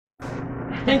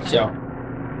Pincho.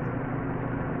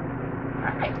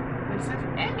 Alright, this is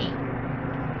Emmy.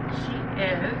 She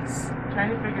is trying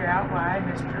to figure out why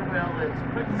Mr. Will is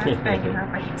putting that thing in her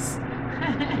face.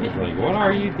 He's like, what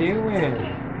are you doing?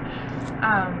 Okay.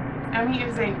 Emmy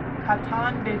is a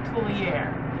Coton De Tulear.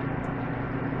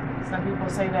 Some people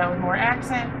say that with more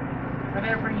accent.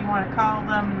 Whatever you want to call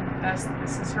them,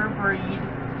 this is her breed.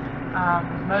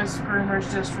 Most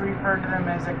groomers just refer to them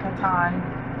as a Coton.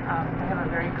 They have a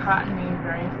very cottony,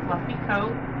 very fluffy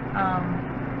coat.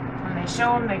 When they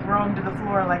show them, they grow them to the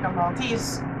floor like a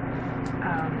Maltese.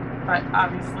 But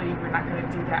obviously, we're not going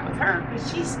to do that with her because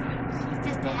she's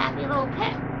just a happy little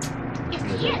pet. Yes,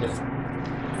 she is.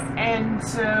 And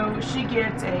so she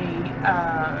gets a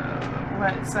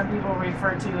what some people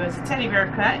refer to as a teddy bear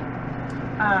cut.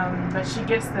 But she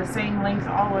gets the same length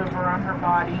all over on her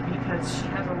body because she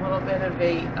has a little bit of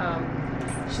a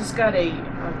she's got a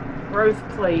growth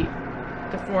plate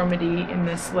deformity in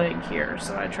this leg here,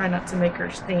 so I try not to make her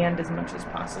stand as much as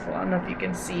possible. I don't know if you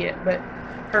can see it, but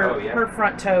her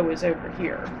front toe is over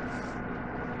here,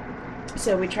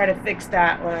 so we try to fix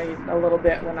that a little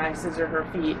bit when I scissor her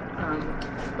feet.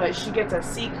 But she gets a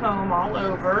C comb all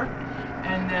over,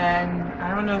 and then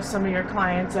I don't know if some of your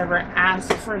clients ever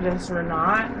ask for this or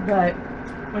not, but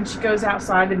when she goes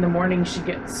outside in the morning, she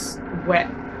gets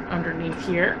wet underneath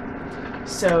here.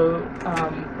 So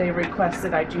they request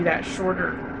that I do that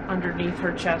shorter underneath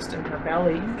her chest and her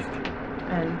belly,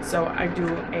 and so I do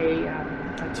a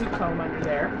 2-comb under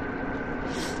there,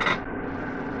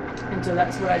 and so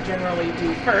that's what I generally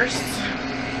do first.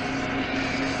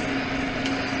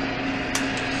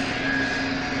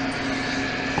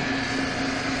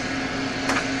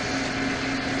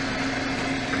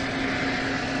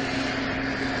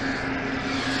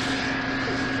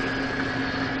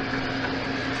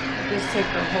 Just take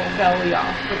her whole belly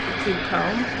off with the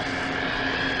 2-comb,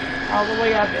 all the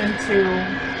way up into,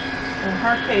 in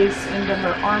her case, into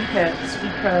her armpits,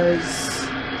 because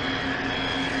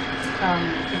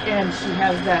again, she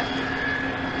has that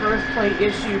growth plate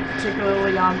issue,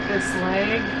 particularly on this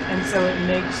leg, and so it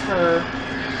makes her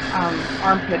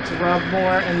armpits rub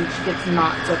more, and she gets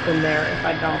knots up in there if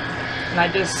I don't. And I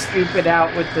just scoop it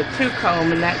out with the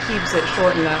 2-comb, and that keeps it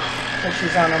short enough because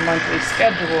she's on a monthly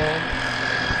schedule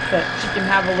that she can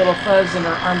have a little fuzz in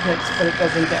her armpits, but it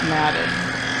doesn't get matted.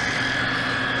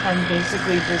 And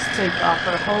basically just take off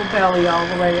her whole belly all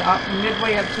the way up,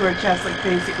 midway up to her chest, like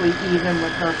basically even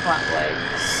with her front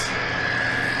legs.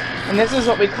 And this is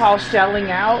what we call shelling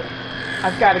out.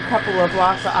 I've got a couple of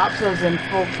Lhasa Apsos in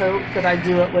full coat that I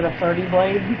do it with a 30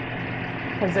 blade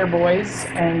because they're boys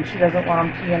and she doesn't want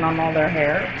them peeing on all their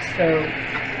hair. So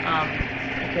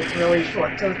it gets really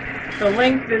short. So the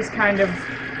length is kind of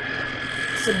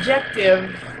subjective,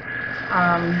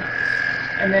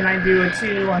 and then I do a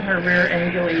 2 on her rear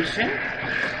angulation.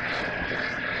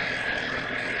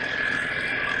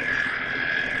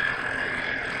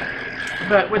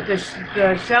 But with the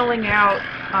shelling out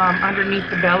underneath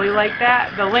the belly like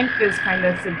that, the length is kind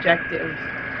of subjective.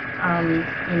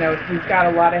 You know, if you've got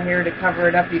a lot of hair to cover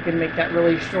it up, you can make that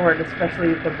really short, especially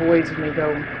with the boys when they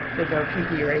go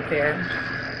pee-pee right there.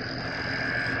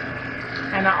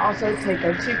 And I also take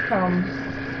a 2-comb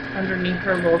underneath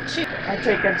her little chin. I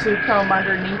take a 2-comb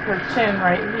underneath her chin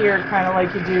right here, kind of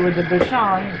like you do with the Bichon.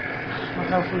 I don't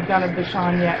know if we've done a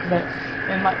Bichon yet, but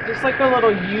in like, just like a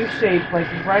little U shape, like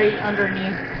right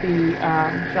underneath the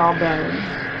jawbone,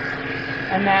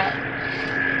 and that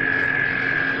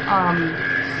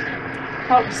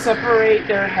helps separate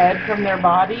their head from their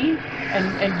body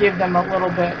and give them a little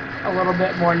bit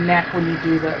more neck when you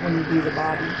do the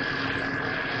body.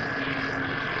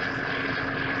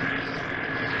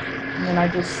 And then I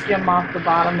just skim off the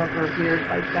bottom of her beard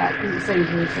like that because it saves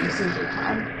me some scissor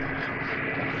time.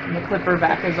 And the clipper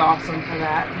back is awesome for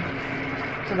that.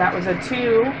 So that was a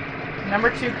 2,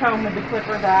 number 2 comb with the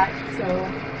clipper back. So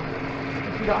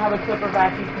if you don't have a clipper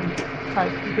back,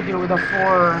 you could do it with a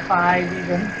 4 or a 5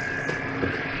 even.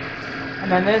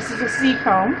 And then this is a C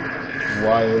comb.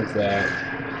 Why is that?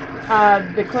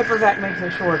 The clipper back makes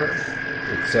it shorter.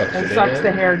 It sucks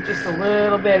the hair just a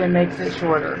little bit and makes it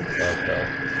shorter. Okay.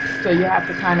 So you have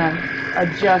to kind of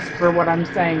adjust for what I'm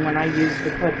saying when I use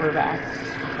the clipper back.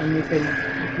 And if you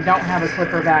don't have a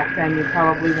clipper back, then you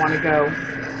probably want to go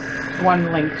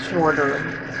 1 length shorter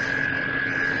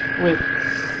with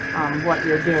what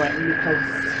you're doing, because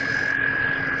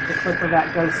the clipper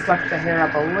back does suck the hair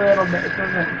up a little bit. It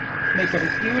doesn't make it a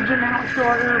huge amount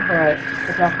shorter, but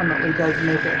it definitely does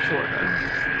make it shorter.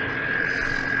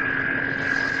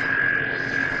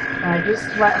 And I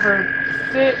just let her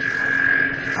sit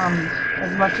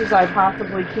as much as I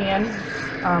possibly can.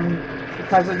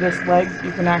 because of this leg,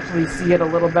 you can actually see it a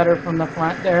little better from the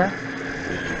front there.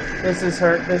 This is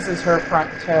her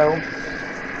front toe,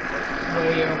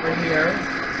 way over here.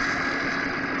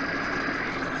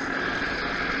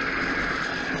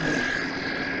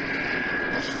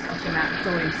 You can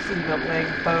actually see the leg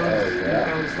bows. It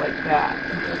goes like that.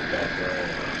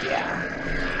 Yeah.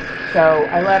 So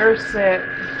I let her sit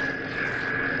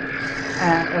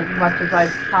as much as I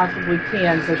possibly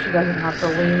can so she doesn't have to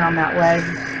lean on that leg.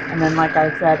 And then, like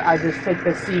I said, I just take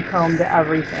the C comb to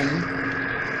everything.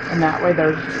 And that way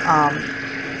there's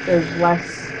less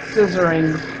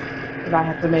scissoring that I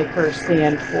have to make her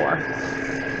stand for.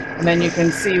 And then you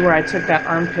can see where I took that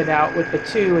armpit out with the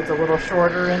 2, it's a little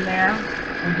shorter in there.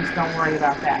 And just don't worry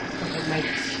about that, because it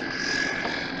makes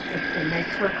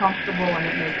her comfortable and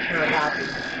it makes her happy.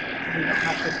 You don't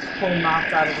have to pull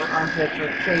knots out of her armpits or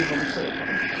shave them.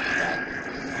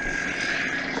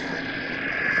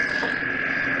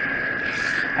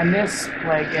 And this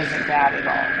leg isn't bad at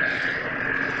all.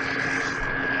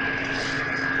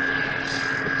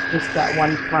 It's just that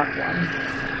one front one.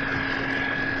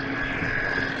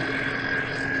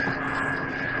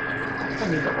 I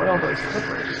need to oil those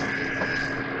clippers.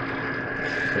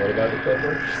 What about the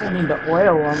clippers? I need to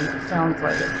oil them. Sounds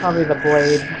like it's probably the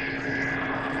blade.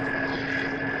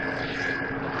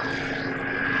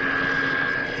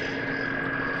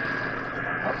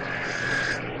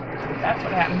 That's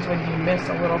what happens when you miss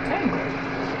a little tangle.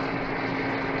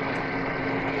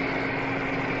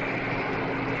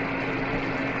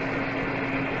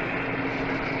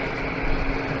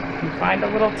 If you find a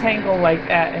little tangle like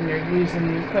that and you're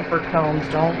using clipper combs,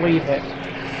 don't leave it.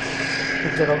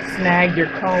 Because it'll snag your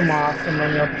comb off and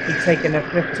then you'll be taking a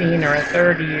 15 or a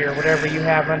 30 or whatever you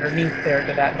have underneath there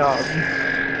to that dog.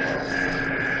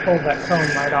 Pull that comb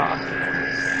right off.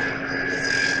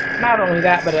 Not only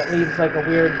that, but it leaves like a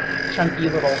weird chunky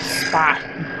little spot.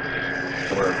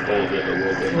 Where it pulls it a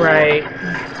little bit more. Right.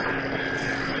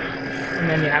 And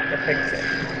then you have to fix it.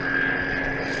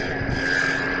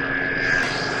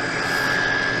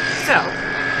 So,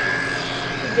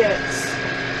 she gets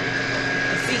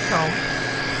the C comb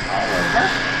all over.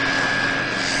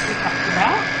 We talked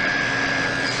about.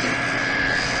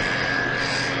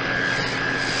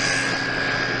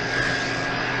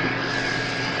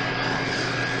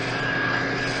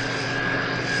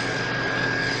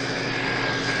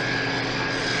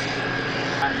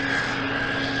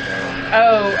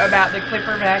 Oh, about the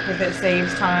clipper vac, if it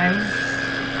saves time.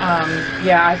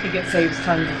 Yeah, I think it saves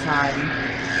tons of time.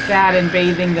 That and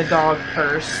bathing the dog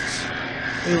first.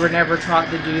 We were never taught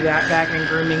to do that back in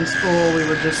grooming school. We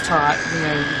were just taught,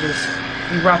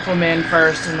 you rough them in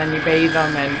first and then you bathe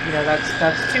them, and that's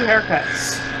 2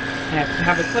 haircuts. And if you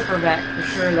have a clipper vac, for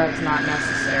sure that's not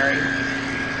necessary.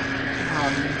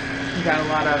 You got a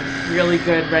lot of really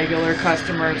good regular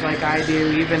customers like I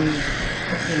do. Even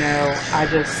I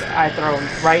throw them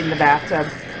right in the bathtub.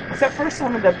 Except for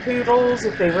some of the poodles,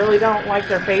 if they really don't like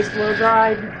their face blow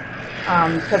dried,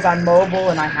 because I'm mobile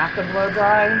and I have to blow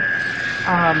dry,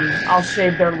 I'll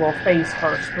shave their little face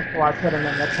first before I put them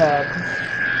in the tub.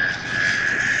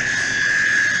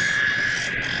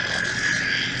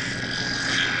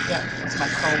 Yep, that's my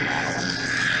comb rattling.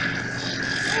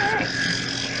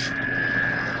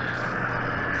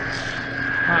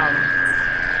 Alright.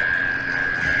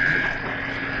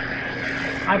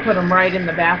 I put them right in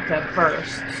the bathtub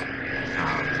first.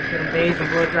 Get them bathed and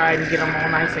blow dried and get them all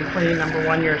nice and clean. Number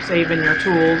one, you're saving your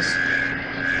tools,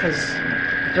 because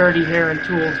dirty hair and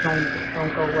tools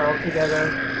don't go well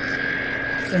together.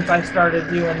 Since I started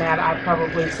doing that, I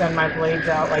probably send my blades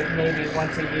out like maybe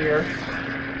once a year.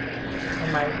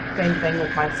 And same thing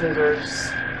with my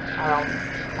scissors. I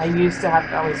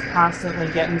was constantly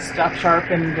getting stuff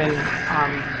sharpened and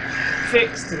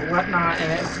fixed and whatnot,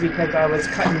 and it's because I was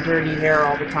cutting dirty hair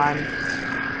all the time.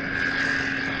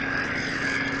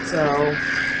 So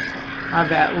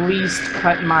I've at least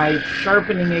cut my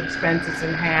sharpening expenses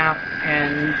in half,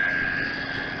 and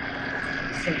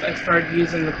since I started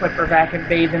using the clipper vac and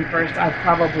bathing first, I've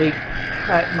probably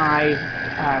cut my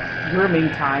grooming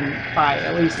time by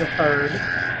at least a third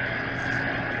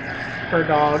per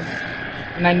dog.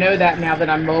 And I know that now that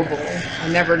I'm mobile. I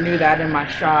never knew that in my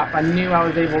shop. I knew I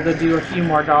was able to do a few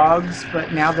more dogs,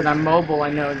 but now that I'm mobile, I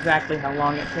know exactly how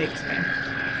long it takes me.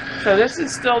 So this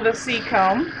is still the C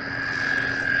comb,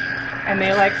 and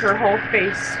they like her whole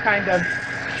face kind of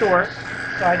short,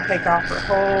 so I take off her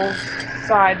whole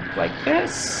side like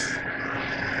this.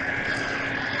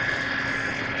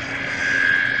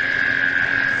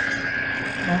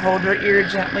 I hold her ear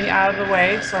gently out of the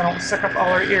way so I don't suck up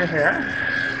all her ear hair.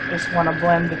 Just want to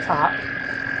blend the top.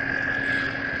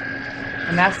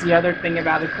 And that's the other thing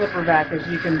about a clipper vac is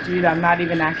you can do that. I'm not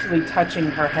even actually touching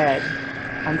her head.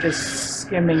 I'm just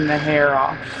skimming the hair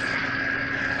off.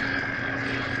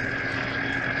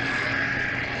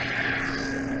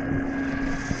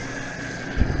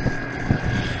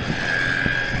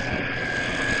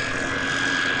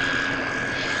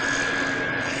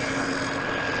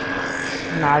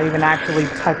 Not even actually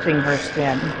touching her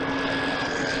skin.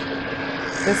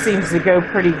 This seems to go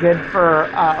pretty good for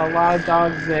a lot of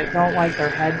dogs that don't like their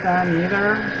head done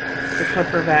either. The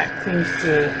clipper vac seems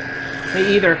to,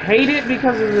 they either hate it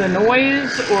because of the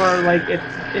noise or like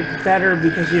it's better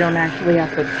because you don't actually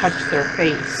have to touch their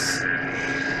face.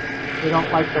 They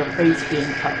don't like their face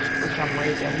being touched for some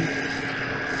reason.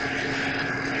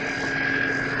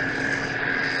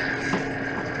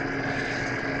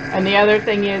 And the other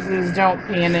thing is don't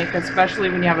panic, especially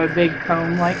when you have a big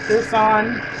comb like this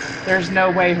on. There's no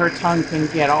way her tongue can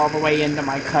get all the way into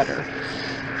my cutter.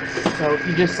 So if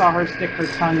you just saw her stick her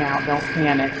tongue out, don't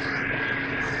panic.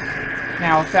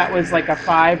 Now, if that was like a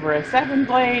 5 or a 7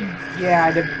 blade, yeah,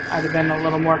 I'd have been a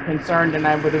little more concerned and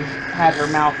I would have had her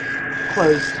mouth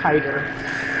closed tighter.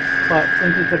 But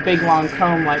since it's a big long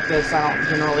comb like this, I don't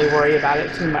generally worry about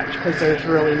it too much because there's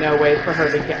really no way for her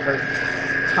to get her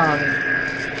tongue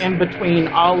in between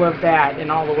all of that and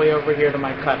all the way over here to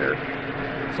my cutter.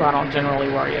 So I don't generally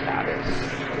worry about it.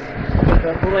 With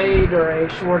a blade or a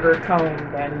shorter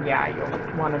comb, then yeah,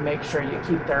 you'll want to make sure you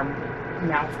keep their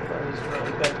mouth closed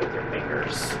really good with your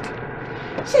fingers.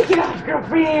 Shake it off,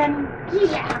 girlfriend!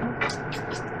 Yeah!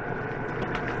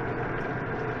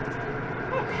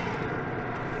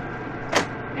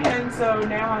 And so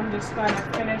now I'm just going to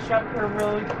finish up her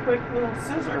really quick little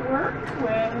scissor work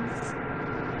with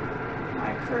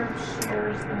my curved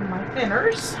shears and my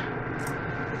thinners.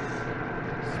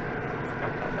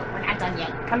 No, we're not done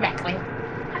yet. Come back, Lynn.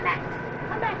 Come back.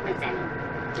 Come back, listen.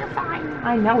 You're fine.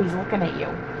 I know he's looking at you.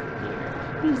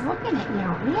 Yeah. He's looking at you.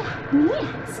 Yeah, he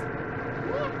is.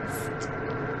 Yes.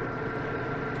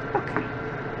 Okay.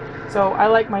 So I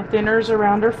like my thinners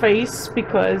around her face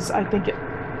because I think it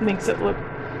makes it look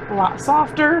a lot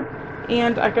softer.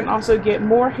 And I can also get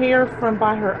more hair from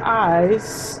by her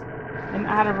eyes and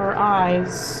out of her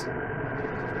eyes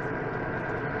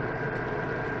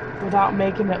without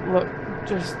making it look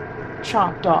just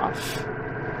chopped off.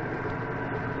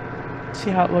 See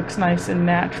how it looks nice and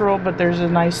natural, but there's a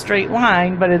nice straight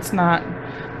line, but it's not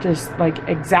just like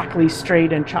exactly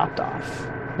straight and chopped off.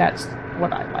 That's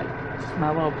what I like. It's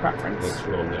my little preference. Looks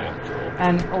real natural.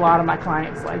 And a lot of my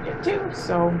clients like it too,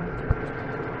 so.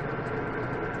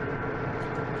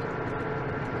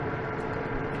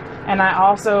 And I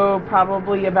also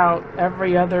probably about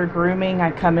every other grooming, I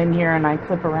come in here and I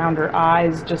clip around her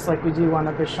eyes just like we do on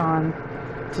a Bichon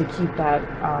to keep that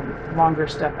longer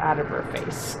stuff out of her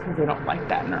face because they don't like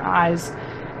that in her eyes.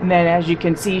 And then as you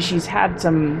can see, she's had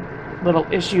some little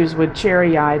issues with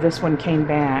cherry eye. This one came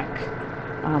back.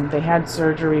 They had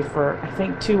surgery for, I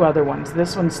think, 2 other ones.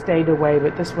 This one stayed away,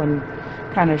 but this one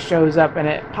kind of shows up and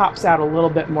it pops out a little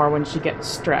bit more when she gets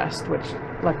stressed, which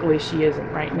luckily she isn't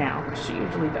right now. She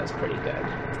usually does pretty good.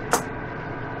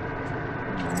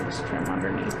 I'll just trim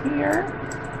underneath here.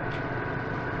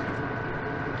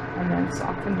 And then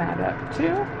soften that up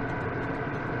too.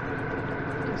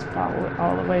 Just follow it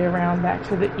all the way around back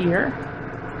to the ear.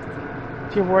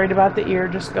 If you're worried about the ear,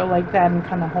 just go like that and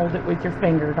kind of hold it with your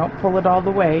finger. Don't pull it all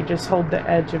the way, just hold the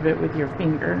edge of it with your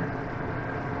finger.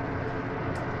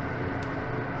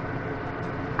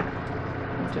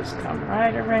 And just come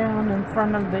right around in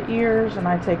front of the ears, and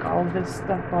I take all this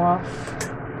stuff off.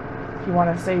 If you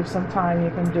want to save some time, you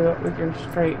can do it with your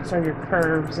straights or your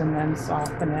curves and then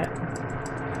soften it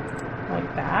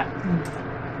like that.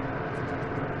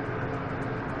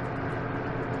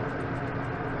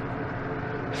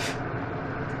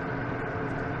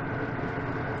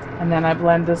 And then I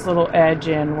blend this little edge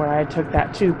in where I took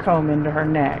that 2 comb into her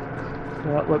neck.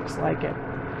 So it looks like it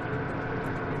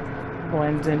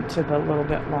blends into the little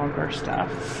bit longer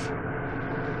stuff.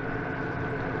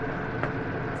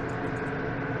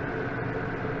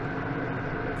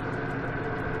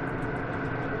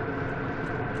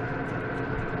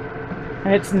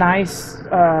 And it's nice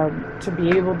to be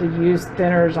able to use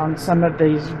thinners on some of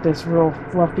this real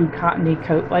fluffy cottony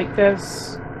coat like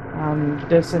this.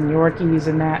 This and Yorkies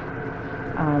and that,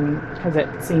 because it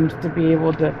seems to be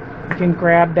able to, you can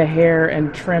grab the hair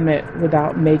and trim it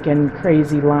without making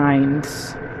crazy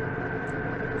lines.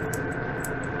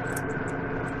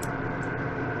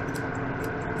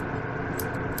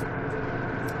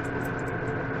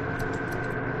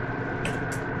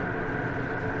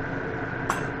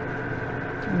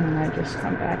 And then I just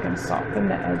come back and soften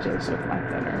the edges with my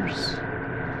thinners.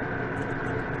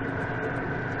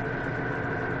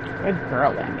 Good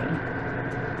girl, Emmy.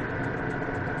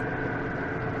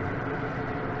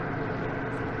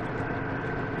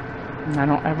 And I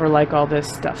don't ever like all this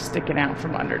stuff sticking out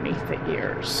from underneath the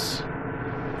ears.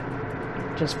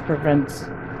 It just prevents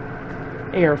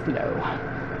airflow.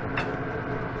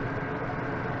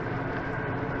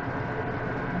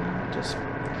 Just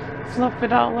fluff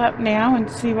it all up now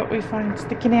and see what we find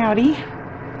sticking outy.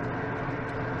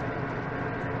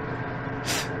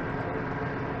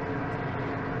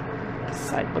 This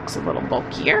side looks a little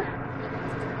bulkier.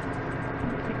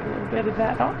 Take a little bit of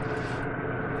that off.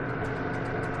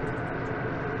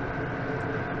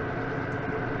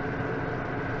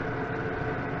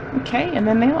 Okay, and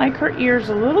then they like her ears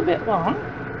a little bit long.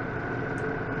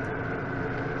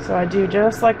 So I do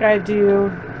just like I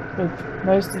do with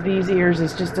most of these ears.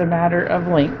 It's just a matter of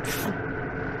length.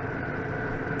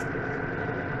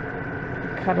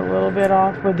 Cut a little bit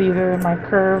off with either my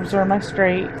curves or my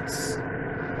straights.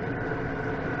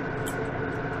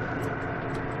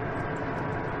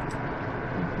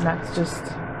 And that's just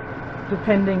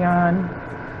depending on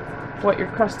what your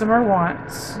customer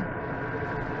wants.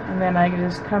 And then I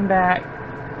just come back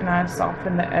and I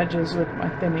soften the edges with my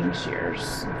thinning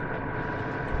shears.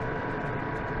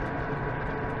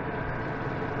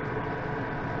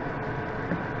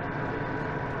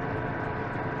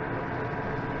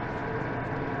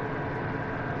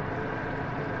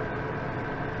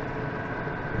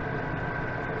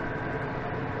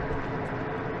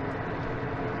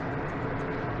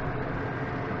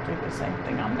 Do the same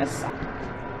thing on this side.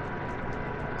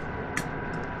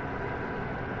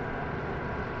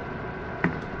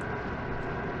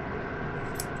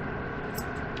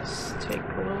 Take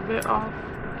a little bit off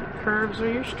your curves or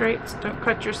your straights. Don't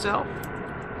cut yourself.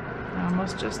 I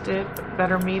almost just did, but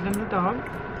better me than the dog.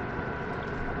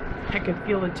 I could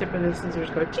feel the tip of the scissors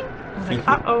go ching. I was like,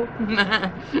 uh-oh.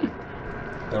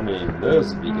 How many of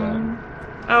those have you got?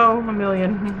 Oh, a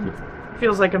million.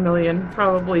 Feels like a million.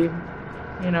 Probably,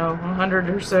 100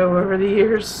 or so over the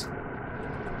years.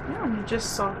 Yeah, and you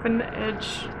just soften the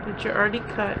edge that you already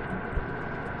cut.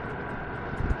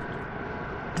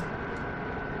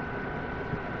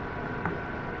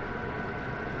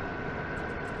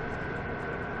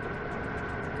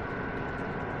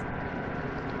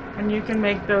 And you can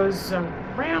make those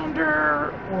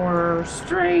rounder or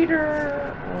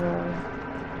straighter or...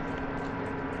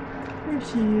 There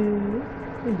she is.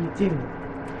 What are you doing?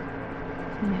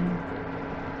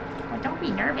 Well, don't be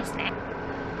nervous now.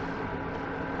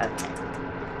 Okay.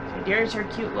 So there's her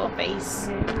cute little face.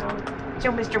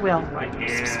 Show Mr. Will.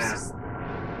 Yeah.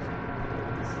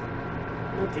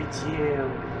 Look at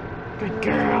you. Good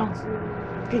girl.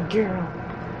 Good girl.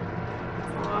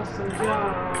 Awesome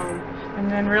job. And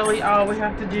then really all we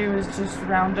have to do is just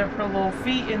round up her little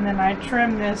feet, and then I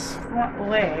trim this front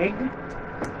leg.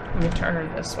 Let me turn her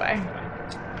this way.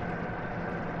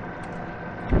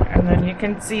 And then you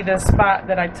can see the spot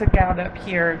that I took out up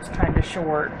here. It's kind of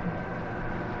short.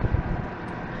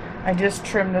 I just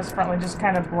trim this front leg, just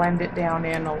kind of blend it down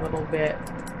in a little bit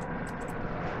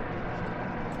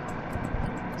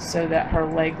so that her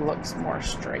leg looks more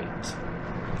straight.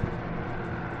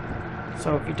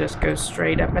 So if you just go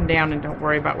straight up and down and don't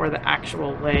worry about where the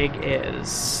actual leg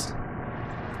is,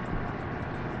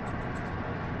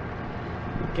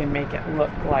 you can make it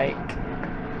look like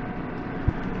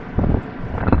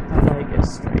the leg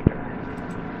is straighter.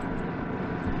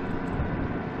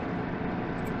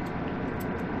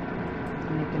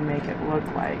 And you can make it look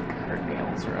like her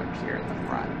nails are up here in the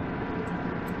front.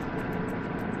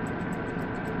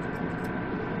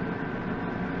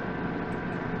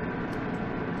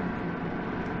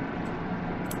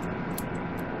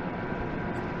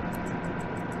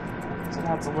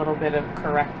 That's a little bit of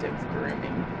corrective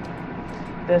grooming.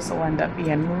 This will end up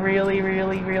being really,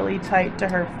 really, really tight to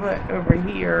her foot over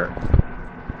here,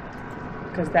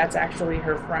 because that's actually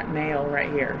her front nail right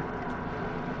here.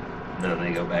 Then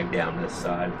they go back down this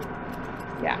side.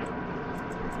 Yeah.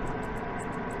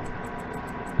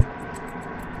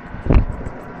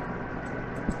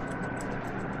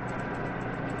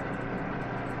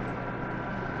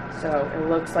 So it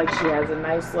looks like she has a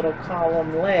nice little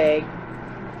column leg,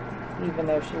 even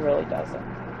though she really doesn't.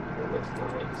 It looks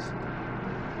nice.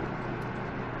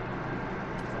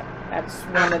 That's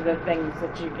one of the things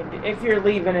that you can do if you're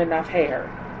leaving enough hair.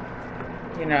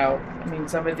 I mean,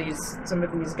 some of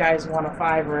these guys want a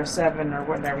 5 or a 7 or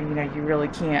whatever. You really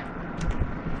can't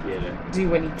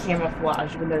do any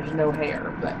camouflage when there's no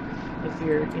hair. But if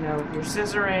you're, if you're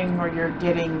scissoring or you're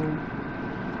getting,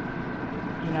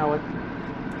 with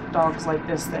dogs like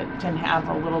this that can have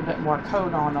a little bit more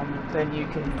coat on them, then you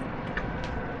can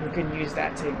use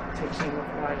that to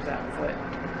camouflage that foot.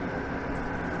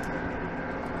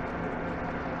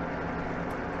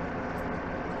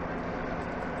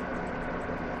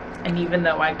 And even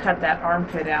though I cut that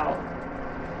armpit out,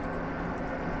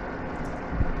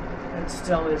 it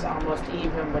still is almost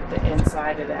even with the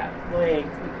inside of that leg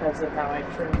because of how I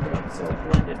trimmed it, so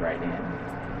it blended right in.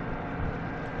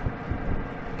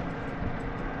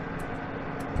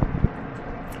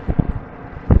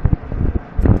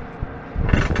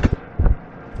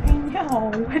 I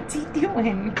know, what's he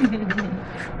doing? You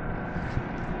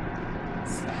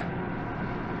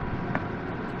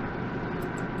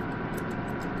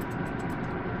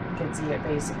can see it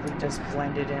basically just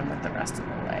blended in with the rest of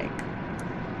the leg,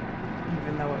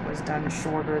 even though it was done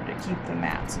shorter to keep the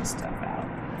mats and stuff out.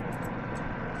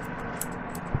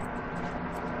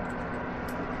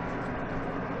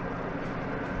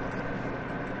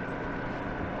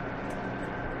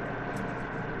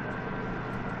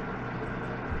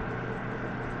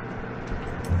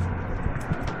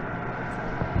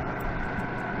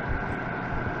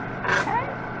 Okay,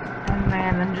 and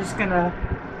then I'm just gonna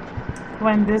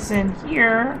blend this in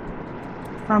here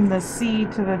from the C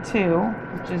to the 2,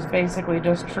 which is basically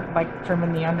just like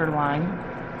trimming the underline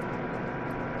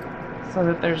so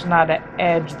that there's not an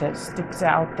edge that sticks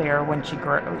out there when she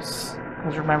grows,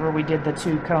 because remember we did the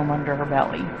 2 comb under her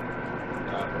belly.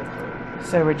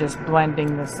 So we're just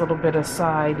blending this little bit of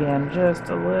side in just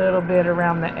a little bit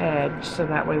around the edge, so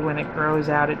that way when it grows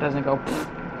out it doesn't go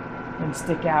and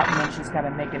stick out and then she's got a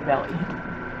naked belly.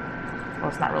 Well,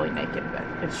 it's not really naked, but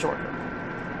it's shorter.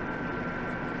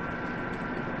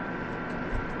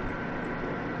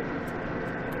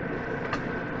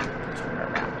 Turn her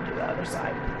around and do the other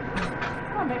side.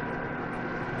 Come on, babe.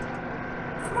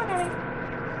 Come on, honey.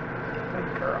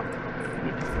 Good girl. I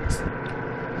need to fix it.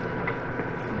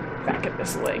 Back at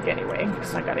this leg anyway,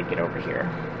 because I gotta get over here.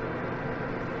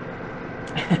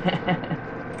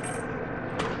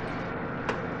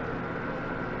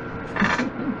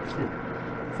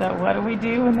 So what do we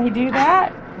do when they do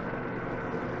that?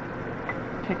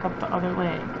 Pick up the other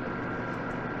leg.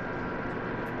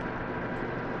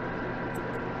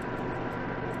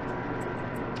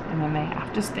 And then they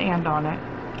have to stand on it,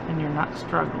 and you're not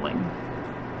struggling.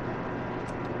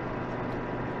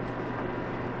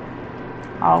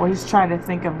 Always try to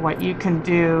think of what you can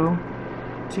do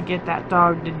to get that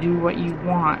dog to do what you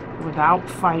want without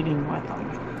fighting with them.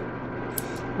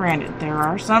 Granted, there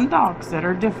are some dogs that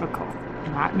are difficult.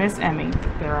 Not Miss Emmy.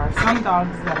 There are some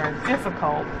dogs that are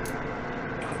difficult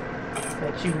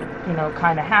that you know,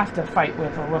 kind of have to fight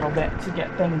with a little bit to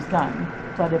get things done.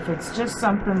 But if it's just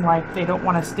something like they don't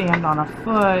want to stand on a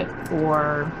foot,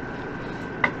 or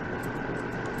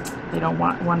they don't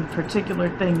want one particular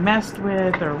thing messed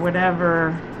with or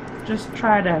whatever, just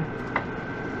try to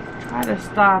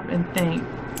stop and think,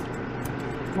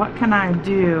 what can I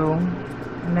do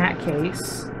in that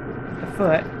case, the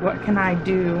foot, what can I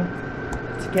do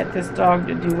to get this dog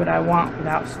to do what I want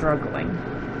without struggling?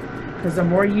 Because the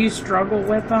more you struggle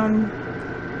with them,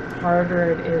 the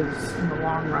harder it is in the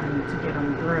long run to get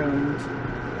them groomed,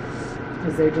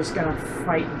 because they're just going to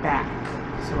fight back.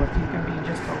 So if you can be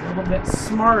just a little bit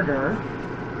smarter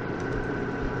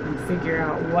and figure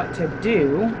out what to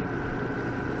do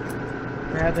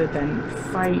rather than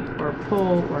fight or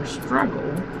pull or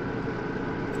struggle,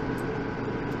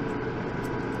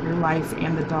 your life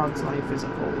and the dog's life is a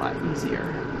whole lot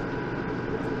easier.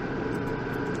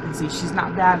 And see, she's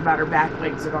not bad about her back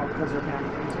legs at all, because her back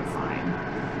legs are fine.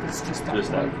 It's just that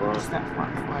front. Just that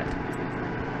front foot.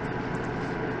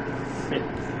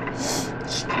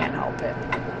 She can't help it.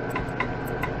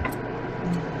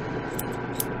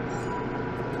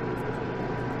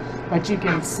 But you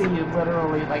can see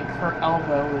literally like her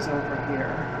elbow is over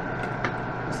here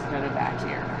instead of back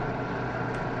here.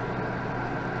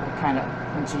 Kind of,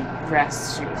 when she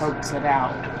rests, she pokes it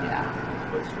out. Yeah.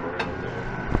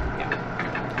 Yeah.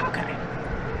 Okay.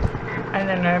 And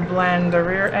then I blend the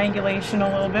rear angulation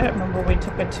a little bit. Remember we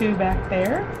took a 2 back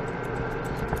there.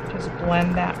 Just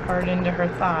blend that part into her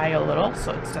thigh a little,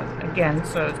 so it's again,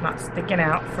 so it's not sticking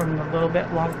out from the little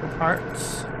bit longer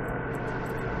parts.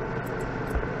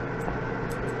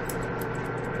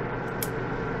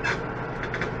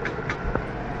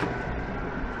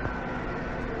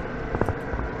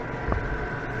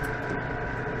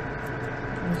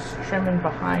 Trimming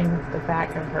behind the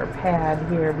back of her pad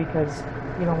here, because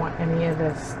you don't want any of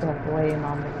this stuff laying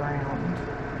on the ground.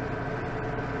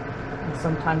 And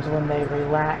sometimes when they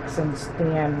relax and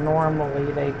stand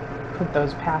normally, they put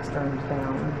those pasterns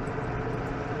down.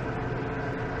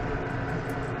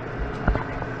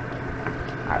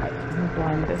 Alright, let me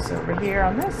blend this over here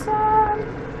on this side.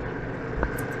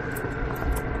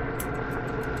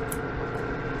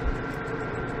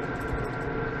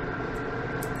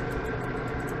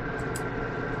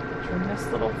 This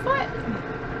little foot.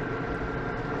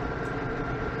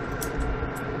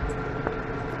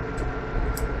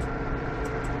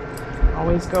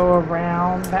 always go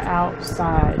around the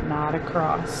outside, not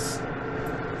across.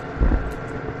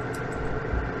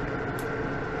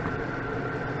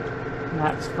 And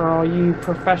that's for all you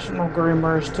professional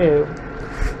groomers too.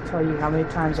 I'll tell you how many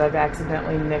times I've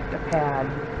accidentally nicked a pad,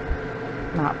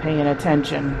 not paying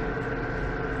attention,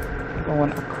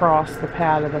 going across the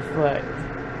pad of the foot.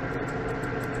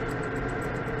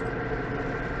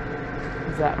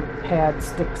 That pad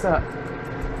sticks up.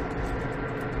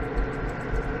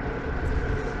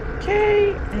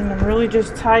 Okay, and I'm really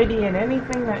just tidying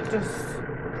anything that just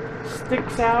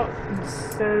sticks out and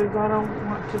says I don't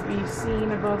want to be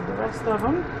seen above the rest of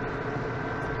them.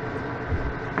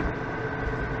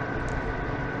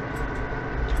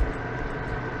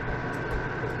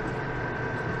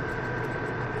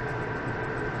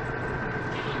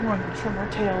 I'm going to trim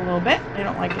her tail a little bit. I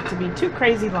don't like it to be too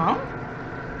crazy long.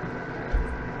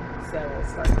 So we'll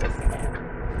start this again.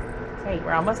 Hey,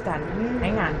 we're almost done.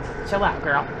 Hang on. Chill out,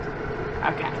 girl.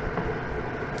 Okay.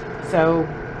 So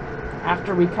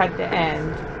after we cut the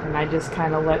end, and I just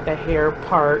kind of let the hair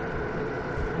part,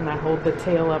 and I hold the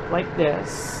tail up like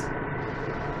this.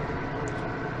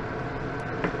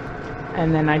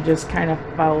 And then I just kind of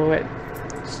follow it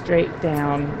straight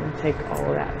down and take all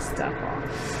of that stuff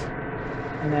off.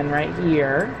 And then right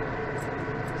here,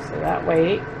 so that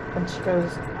way when she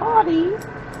goes potty,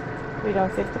 we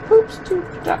don't get the poops too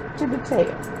stuck to the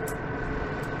tail.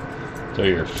 So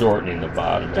you're shortening the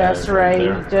bottom Just edge right,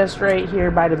 there? just right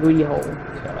here by the booty hole.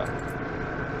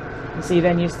 Okay. You see,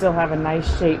 then you still have a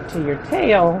nice shape to your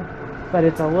tail, but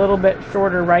it's a little bit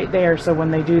shorter right there. So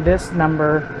when they do this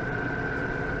number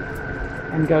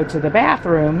and go to the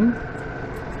bathroom,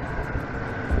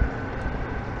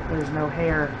 there's no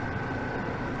hair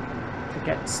to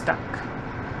get stuck.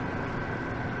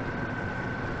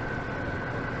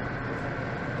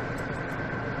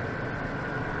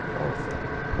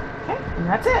 Okay, and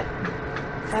that's it.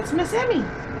 That's Miss Emmy.